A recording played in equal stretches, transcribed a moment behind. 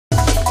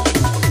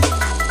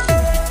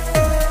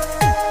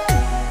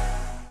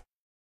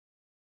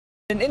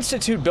An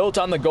institute built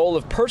on the goal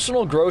of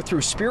personal growth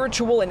through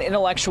spiritual and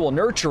intellectual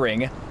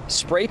nurturing,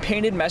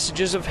 spray-painted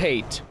messages of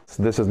hate.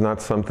 This is not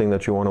something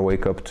that you want to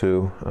wake up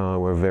to.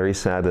 We're very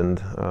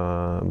saddened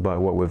by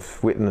what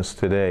we've witnessed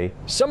today.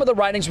 Some of the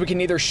writings we can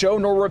neither show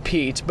nor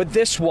repeat, but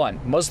this one,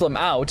 Muslim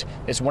Out,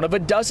 is one of a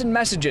dozen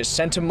messages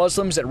sent to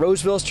Muslims at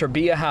Roseville's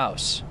Tarbiyah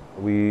House.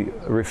 We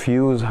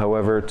refuse,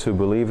 however, to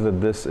believe that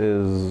this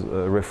is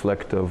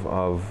reflective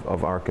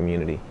of our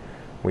community.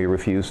 We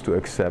refuse to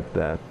accept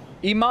that.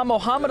 Imam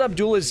Mohammed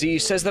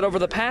Abdulaziz says that over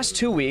the past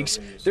 2 weeks,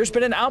 there's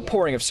been an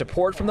outpouring of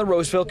support from the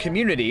Roseville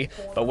community,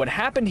 but what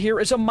happened here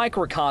is a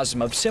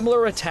microcosm of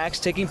similar attacks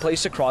taking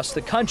place across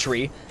the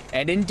country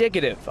and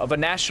indicative of a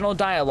national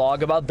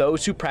dialogue about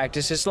those who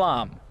practice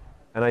Islam.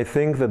 And I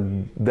think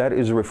that that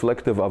is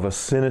reflective of a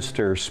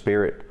sinister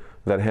spirit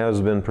that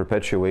has been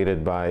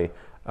perpetuated by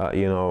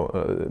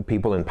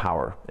people in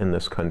power in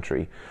this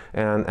country.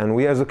 And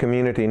we as a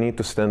community need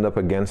to stand up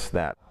against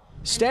that.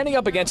 Standing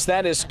up against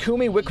that is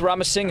Kumi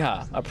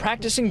Wickramasinghe, a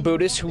practicing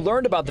Buddhist who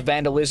learned about the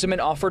vandalism and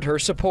offered her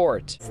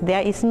support.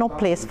 There is no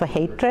place for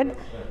hatred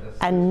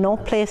and no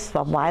place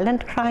for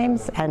violent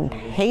crimes and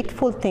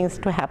hateful things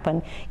to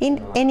happen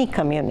in any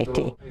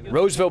community.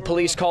 Roseville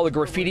police call the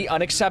graffiti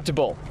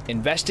unacceptable,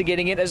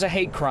 investigating it as a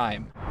hate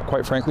crime.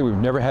 Quite frankly, we've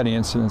never had any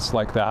incidents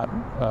like that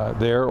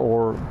there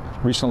or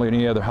recently in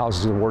any other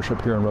houses of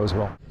worship here in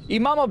Roseville.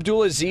 Imam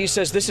Abdulaziz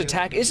says this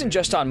attack isn't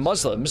just on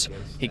Muslims.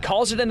 He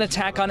calls it an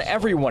attack on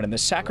everyone in the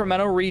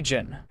Sacramento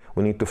region.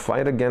 We need to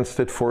fight against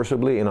it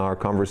forcibly in our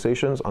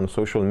conversations on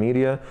social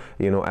media,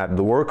 at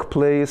the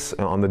workplace,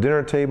 on the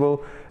dinner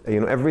table.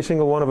 Every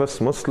single one of us,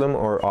 Muslim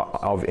or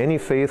of any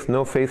faith,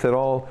 no faith at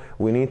all,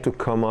 we need to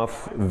come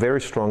off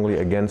very strongly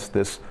against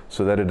this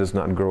so that it does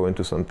not grow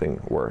into something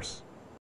worse.